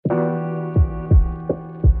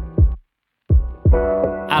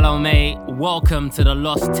Yo, mate, welcome to the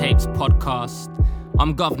Lost Tapes podcast.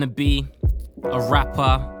 I'm Governor B, a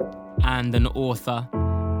rapper and an author.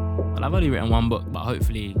 Well, I've only written one book, but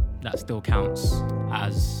hopefully that still counts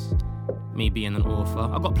as me being an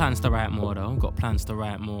author. I've got plans to write more, though.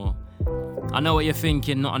 I know what you're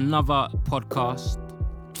thinking, not another podcast.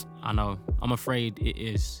 I know, I'm afraid it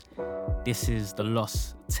is. This is the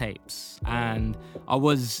Lost Tapes. And I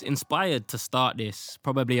was inspired to start this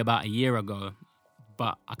probably about a year ago.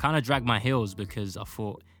 But I kind of dragged my heels because I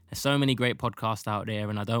thought there's so many great podcasts out there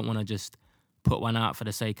and I don't want to just put one out for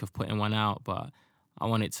the sake of putting one out, but I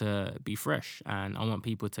want it to be fresh and I want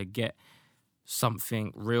people to get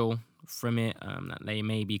something real from it that they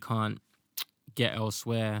maybe can't get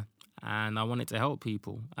elsewhere, and I want it to help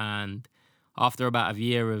people. And after about a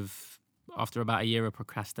year of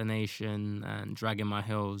procrastination and dragging my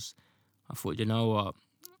heels, I thought, you know what,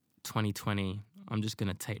 2020, I'm just going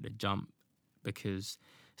to take the jump, because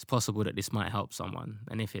it's possible that this might help someone.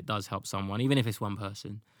 And if it does help someone, even if it's one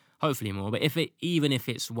person, hopefully more, but even if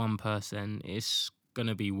it's one person, it's going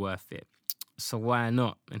to be worth it. So why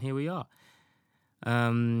not? And here we are.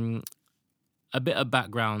 A bit of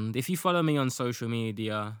background. If you follow me on social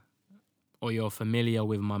media or you're familiar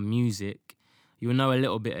with my music, you'll know a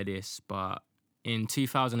little bit of this, but in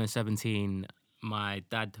 2017, my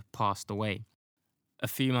dad passed away. A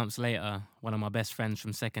few months later, one of my best friends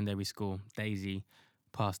from secondary school, Daisy,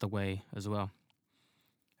 passed away as well.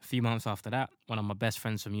 A few months after that, one of my best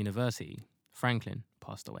friends from university, Franklin,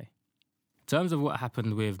 passed away. In terms of what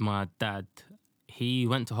happened with my dad, he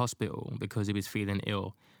went to hospital because he was feeling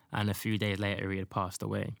ill, and a few days later he had passed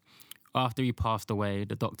away. After he passed away,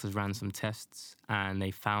 the doctors ran some tests and they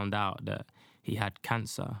found out that he had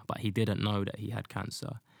cancer, but he didn't know that he had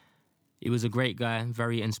cancer. He was a great guy,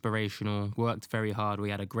 very inspirational, worked very hard.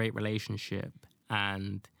 We had a great relationship,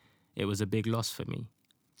 and it was a big loss for me.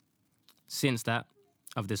 Since that,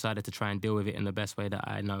 I've decided to try and deal with it in the best way that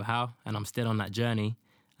I know how, and I'm still on that journey,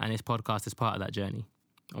 and this podcast is part of that journey.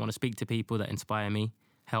 I want to speak to people that inspire me,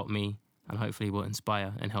 help me, and hopefully will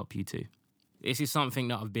inspire and help you too. This is something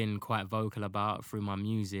that I've been quite vocal about through my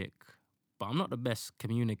music, but I'm not the best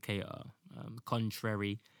communicator,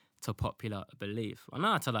 contrary to popular belief. I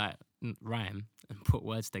know how to rhyme and put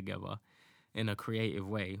words together in a creative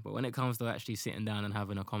way, but when it comes to actually sitting down and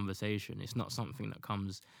having a conversation, it's not something that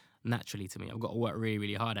comes naturally to me. I've got to work really,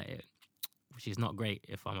 really hard at it, which is not great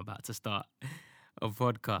if I'm about to start a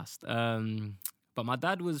podcast. But my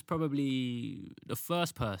dad was probably the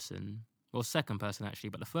first person, or second person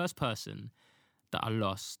actually, but the first person that I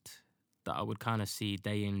lost that I would kind of see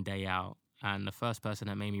day in, day out, and the first person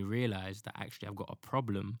that made me realise that actually I've got a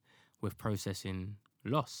problem with processing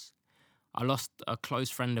loss. I lost a close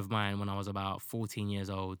friend of mine when I was about 14 years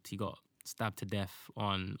old. He got stabbed to death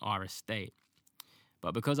on our estate.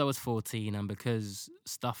 But because I was 14 and because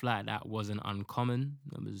stuff like that wasn't uncommon,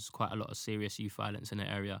 there was quite a lot of serious youth violence in the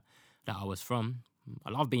area that I was from. I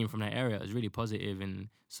love being from that area. It was really positive in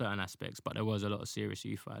certain aspects, but there was a lot of serious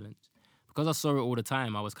youth violence. Because I saw it all the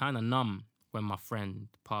time, I was kind of numb when my friend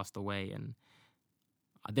passed away, and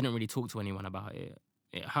I didn't really talk to anyone about it.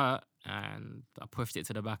 It hurt, and I pushed it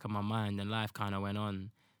to the back of my mind, and life kind of went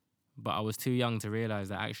on. But I was too young to realise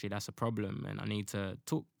that actually that's a problem, and I need to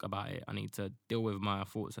talk about it. I need to deal with my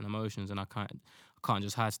thoughts and emotions, and I can't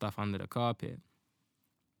just hide stuff under the carpet.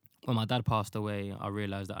 When my dad passed away, I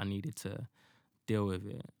realised that I needed to deal with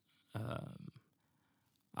it.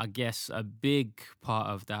 I guess a big part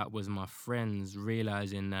of that was my friends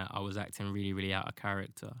realising that I was acting really, really out of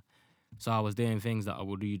character. So I was doing things that I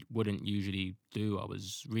wouldn't usually do. I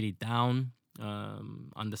was really down.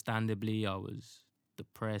 Understandably, I was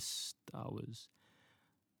depressed. I was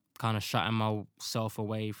kind of shutting myself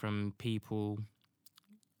away from people.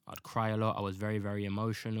 I'd cry a lot. I was very, very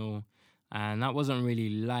emotional. And that wasn't really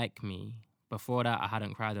like me. Before that, I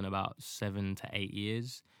hadn't cried in about 7 to 8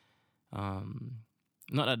 years.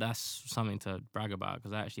 Not that that's something to brag about,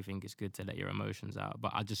 because I actually think it's good to let your emotions out,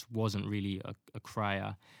 but I just wasn't really a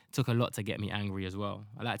crier. It took a lot to get me angry as well.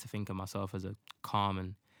 I like to think of myself as a calm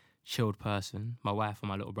and chilled person. My wife and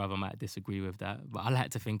my little brother might disagree with that, but I like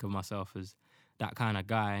to think of myself as that kind of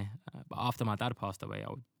guy. But after my dad passed away, I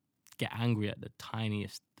would get angry at the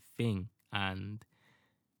tiniest thing, and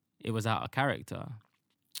it was out of character.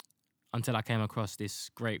 Until I came across this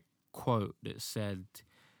great quote that said,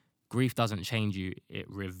 "Grief doesn't change you, it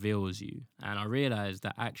reveals you." And I realised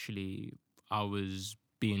that actually I was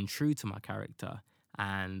being true to my character,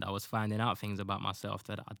 and I was finding out things about myself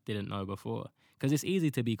that I didn't know before. Because it's easy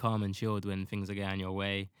to be calm and chilled when things are going your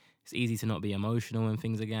way. It's easy to not be emotional when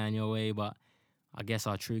things are going your way, but I guess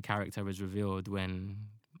our true character is revealed when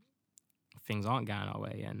things aren't going our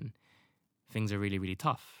way and things are really, really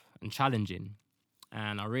tough and challenging.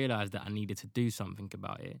 And I realized that I needed to do something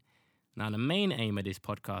about it. Now, the main aim of this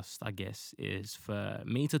podcast, I guess, is for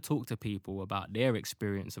me to talk to people about their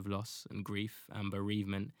experience of loss and grief and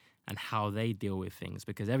bereavement and how they deal with things,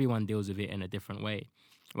 because everyone deals with it in a different way.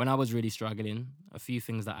 When I was really struggling, a few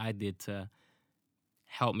things that I did to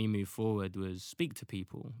help me move forward was speak to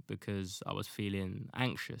people, because I was feeling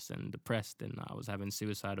anxious and depressed and I was having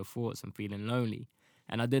suicidal thoughts and feeling lonely.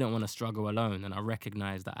 And I didn't want to struggle alone, and I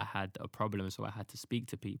recognized that I had a problem, so I had to speak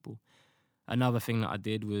to people. Another thing that I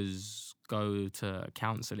did was go to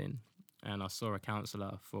counselling, and I saw a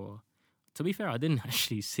counsellor for, to be fair, I didn't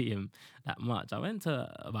actually see him that much. I went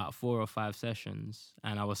to about 4 or 5 sessions,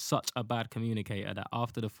 and I was such a bad communicator that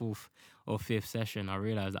after the 4th or 5th session, I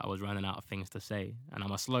realised that I was running out of things to say. And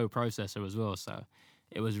I'm a slow processor as well, so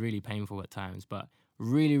it was really painful at times. But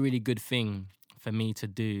really, really good thing for me to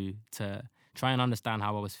do to try and understand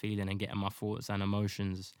how I was feeling and getting my thoughts and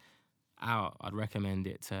emotions out. I'd recommend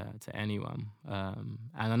it to anyone. And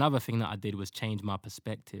another thing that I did was change my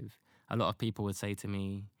perspective. A lot of people would say to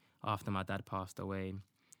me after my dad passed away,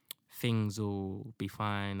 things will be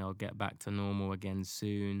fine, I'll get back to normal again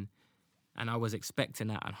soon. And I was expecting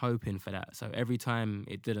that and hoping for that. So every time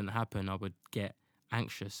it didn't happen, I would get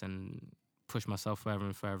anxious and push myself further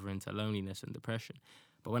and further into loneliness and depression.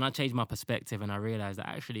 But when I changed my perspective and I realized that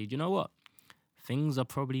actually, do you know what? Things are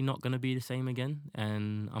probably not going to be the same again,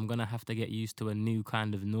 and I'm going to have to get used to a new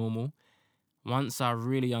kind of normal. Once I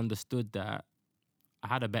really understood that, I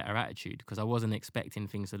had a better attitude, because I wasn't expecting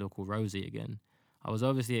things to look all rosy again. I was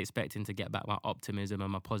obviously expecting to get back my optimism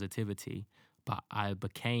and my positivity, but I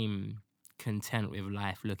became content with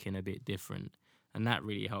life looking a bit different, and that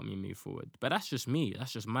really helped me move forward. But that's just me.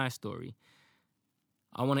 That's just my story.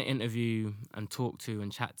 I want to interview and talk to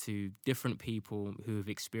and chat to different people who have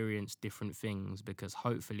experienced different things, because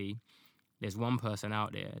hopefully there's one person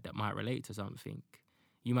out there that might relate to something.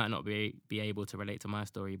 You might not be able to relate to my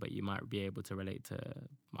story, but you might be able to relate to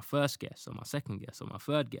my first guest or my second guest or my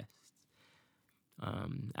third guest.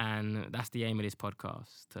 And that's the aim of this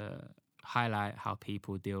podcast, to highlight how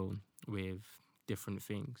people deal with different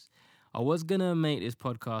things. I was going to make this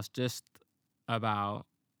podcast just about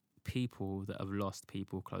people that have lost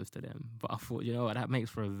people close to them, but I thought, you know what, that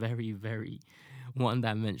makes for a very, very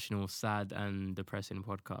one-dimensional, sad and depressing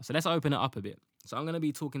podcast. So let's open it up a bit. So I'm going to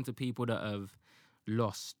be talking to people that have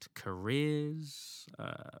lost careers.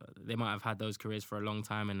 They might have had those careers for a long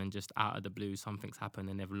time, and then just out of the blue something's happened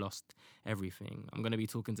and they've lost everything. I'm going to be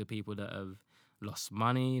talking to people that have lost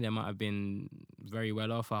money. They might have been very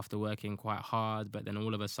well off after working quite hard, but then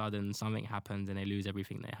all of a sudden something happens and they lose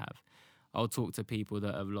everything they have. I'll talk to people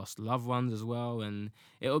that have lost loved ones as well, and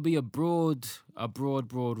it'll be a broad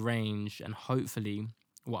range. And hopefully,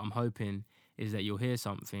 what I'm hoping is that you'll hear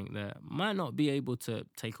something that might not be able to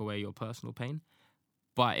take away your personal pain,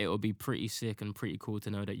 but it'll be pretty sick and pretty cool to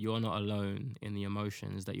know that you're not alone in the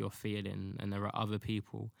emotions that you're feeling, and there are other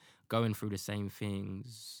people going through the same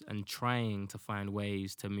things and trying to find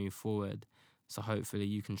ways to move forward. So hopefully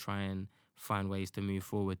you can try and find ways to move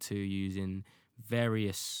forward too, using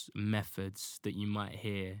various methods that you might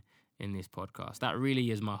hear in this podcast. That really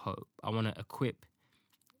is my hope. I want to equip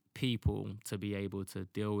people to be able to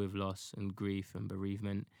deal with loss and grief and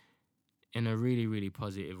bereavement in a really, really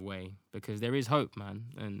positive way, because there is hope, man,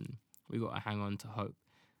 and we got to hang on to hope.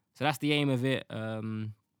 So that's the aim of it.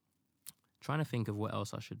 Trying to think of what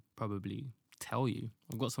else I should probably tell you.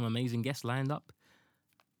 I've got some amazing guests lined up,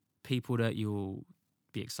 people that you'll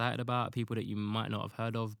be excited about, people that you might not have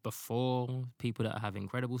heard of before, people that have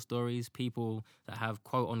incredible stories, people that have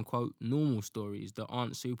quote-unquote normal stories that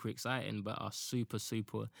aren't super exciting but are super,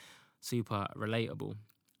 super, super relatable.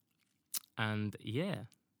 And yeah,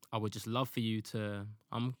 I would just love for you to...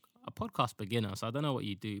 I'm a podcast beginner, so I don't know what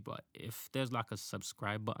you do, but if there's like a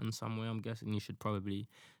subscribe button somewhere, I'm guessing you should probably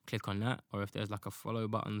click on that. Or if there's like a follow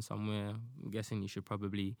button somewhere, I'm guessing you should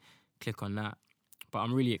probably click on that. But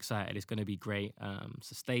I'm really excited. It's going to be great.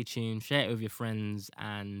 So stay tuned, share it with your friends,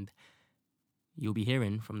 and you'll be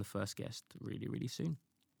hearing from the first guest really, really soon.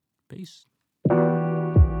 Peace.